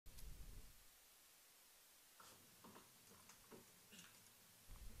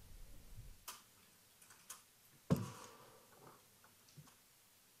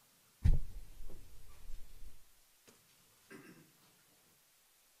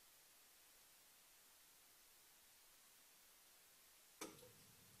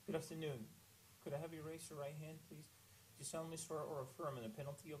Good afternoon. Could I have you raise your right hand, please? Do you solemnly swear or affirm in the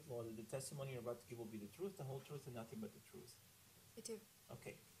penalty of law that the testimony you're about to give will be the truth, the whole truth, and nothing but the truth? I do.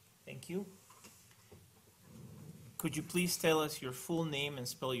 Okay. Thank you. Could you please tell us your full name and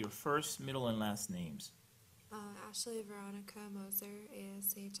spell your first, middle, and last names? Ashley Veronica Moser,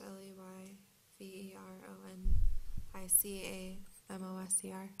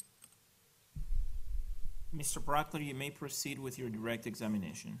 ASHLEYVERONICAMOSER. Mr. Brockler, you may proceed with your direct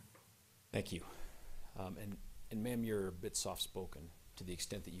examination. Thank you. And ma'am, you're a bit soft-spoken to the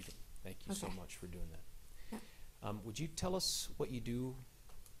extent that you can. Thank you so much for doing that. Yeah. Would you tell us what you do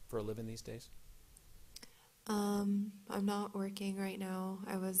for a living these days? I'm not working right now.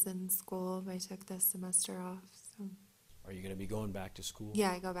 I was in school, but I took this semester off. So. Are you going to be going back to school?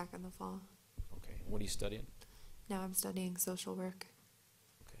 Yeah, I go back in the fall. Okay. What are you studying? Now I'm studying social work.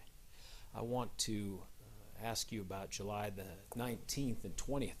 Okay. I want to ask you about July the 19th and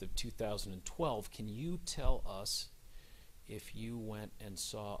 20th of 2012. Can you tell us if you went and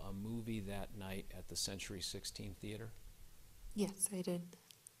saw a movie that night at the Century 16 Theater? Yes, I did.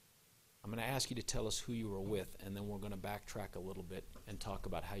 I'm going to ask you to tell us who you were with, and then we're going to backtrack a little bit and talk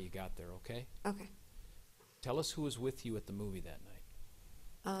about how you got there, okay? Okay. Tell us who was with you at the movie that night.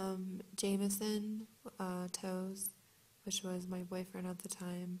 Jameson, Toes, which was my boyfriend at the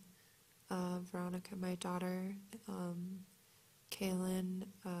time, Veronica, my daughter, Kaylin,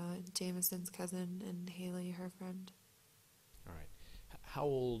 Jameson's cousin, and Haley, her friend. All right. How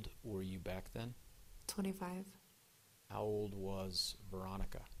old were you back then? 25. How old was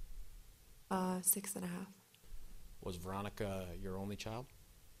Veronica? 6.5. Was Veronica your only child?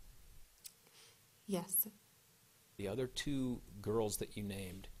 Yes. The other two girls that you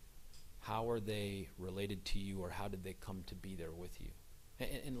named, how are they related to you, or how did they come to be there with you?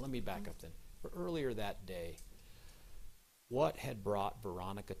 And let me back up then. Earlier that day, what had brought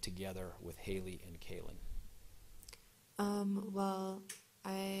Veronica together with Haley and Kaylin? Well,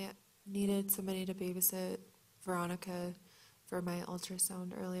 I needed somebody to babysit Veronica for my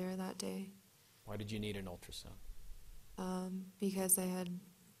ultrasound earlier that day. Why did you need an ultrasound? Because I had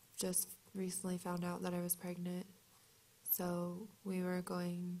just recently found out that I was pregnant. So we were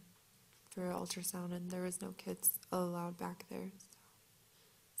going for an ultrasound, and there was no kids allowed back there.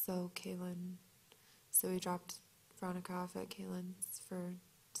 So we dropped Veronica off at Kaylin's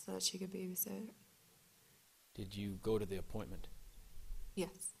so that she could babysit. Did you go to the appointment?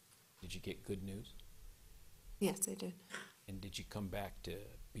 Yes. Did you get good news? Yes, I did. And did you come back to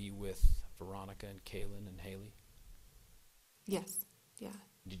be with Veronica and Kaylin and Haley? Yes. Yeah.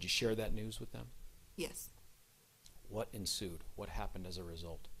 Did you share that news with them? Yes. What ensued? What happened as a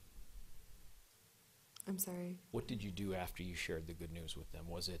result? I'm sorry. What did you do after you shared the good news with them?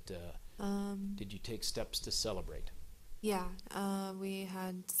 Was it, did you take steps to celebrate? Yeah. We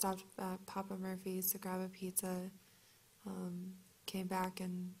had stopped at Papa Murphy's to grab a pizza, came back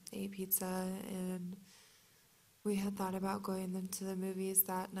and ate pizza, and we had thought about going into the movies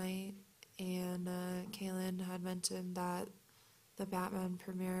that night, and Kaylin had mentioned that the Batman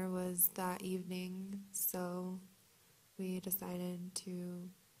premiere was that evening, so we decided to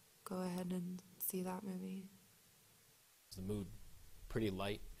go ahead and see that movie. Was the mood pretty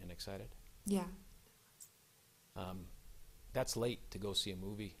light and excited? Yeah. That's late to go see a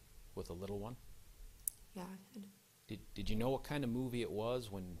movie with a little one. Yeah. Did you know what kind of movie it was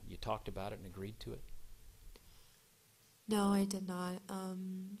when you talked about it and agreed to it? No, I did not.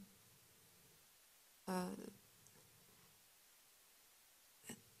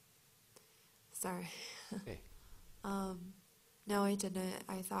 Sorry. Okay. No, I didn't.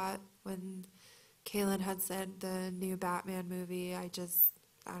 I thought when Kaylin had said the new Batman movie, I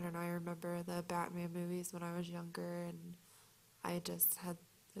don't know, I remember the Batman movies when I was younger, and I just had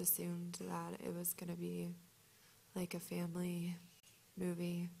assumed that it was going to be like a family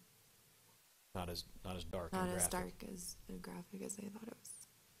movie. Not as dark and Not graphic. as dark as and graphic as I thought it was.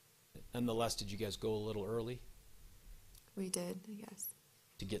 Nonetheless, did you guys go a little early We did, yes.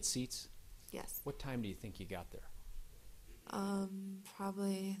 to get seats? Yes. What time do you think you got there?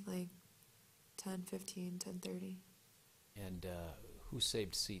 Probably like 10:15, 10:30. And who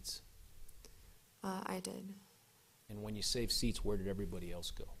saved seats? I did. And when you saved seats, where did everybody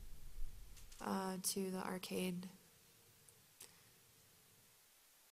else go? To the arcade